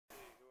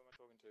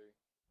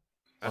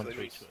Huh? 1,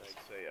 3, 2.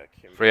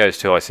 Frio's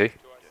 2 I see.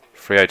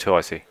 Frio 2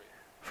 I see.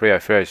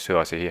 Frio's 2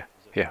 I see here.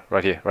 Here,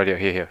 right here,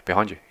 here,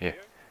 behind you. Here.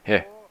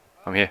 Here.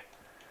 I'm here.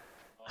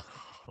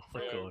 Oh my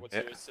Frio, god. what's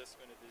your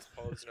assessment of this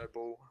pods no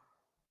ball?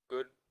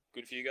 Good?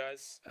 Good for you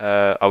guys?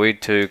 Are we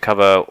to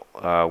cover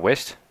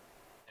west?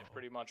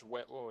 Pretty much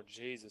wet. Oh,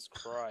 Jesus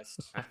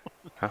Christ.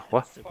 Huh?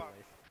 What? Step away.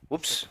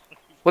 Whoops.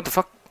 What the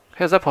fuck?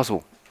 How's that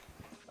possible?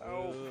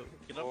 Oh,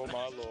 Get up, oh my get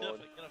up,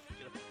 lord. get up,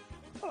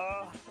 get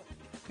up.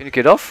 Can you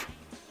get off?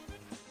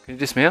 Can you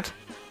dismount?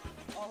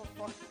 Oh,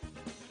 fuck.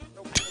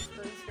 Nope, the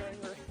screen's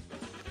going red.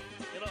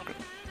 Get up. Get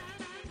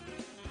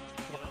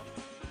up.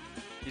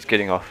 He's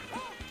getting off.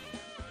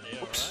 Are you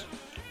Whoops.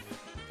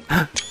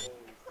 alright?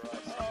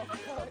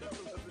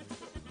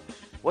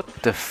 What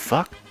the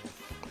fuck?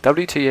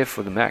 WTF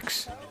for the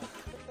max.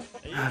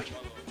 Are you?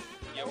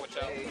 Yeah, watch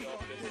out.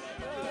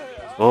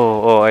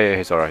 Oh, yeah,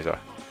 he's alright, he's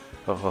alright.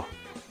 Oh.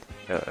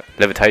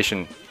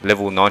 Levitation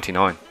level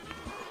 99.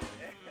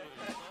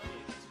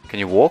 Can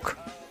you walk?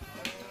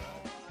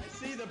 I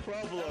see the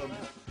problem.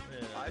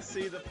 Yeah. I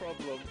see the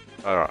problem.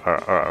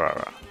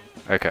 Alright.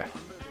 Okay.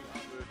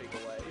 Moving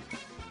away.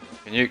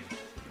 Can you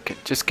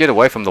just get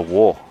away from the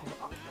wall?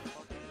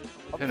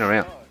 Turn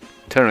around.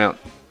 Turn around.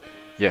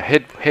 Yeah,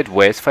 head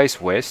west, face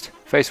west,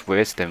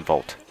 then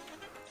vault.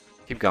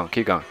 Keep going.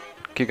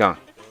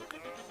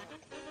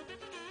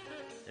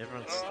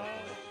 Everyone's stuck away.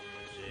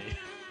 Gee.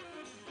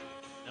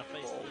 Now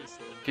face east.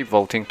 Keep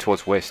vaulting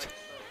towards west.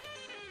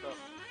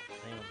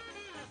 Hang on.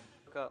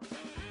 Look up. Look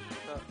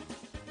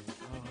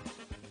Oh.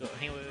 Go,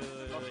 hang on,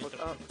 wait. Look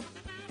don't- up.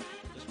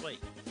 Just wait.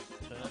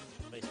 Turn,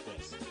 face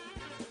west.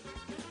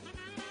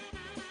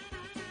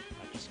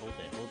 Just hold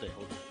it.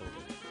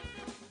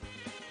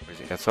 Where is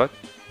he? Outside?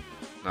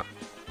 No.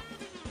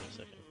 Just wait a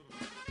second.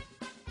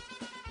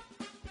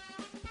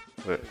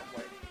 Where?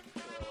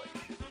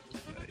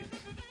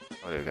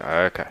 Oh, there we go.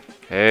 Okay.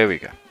 There we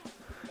go.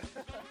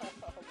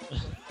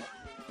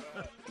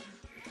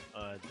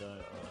 I don't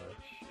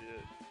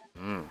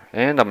know.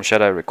 And I'm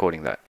shadow recording that.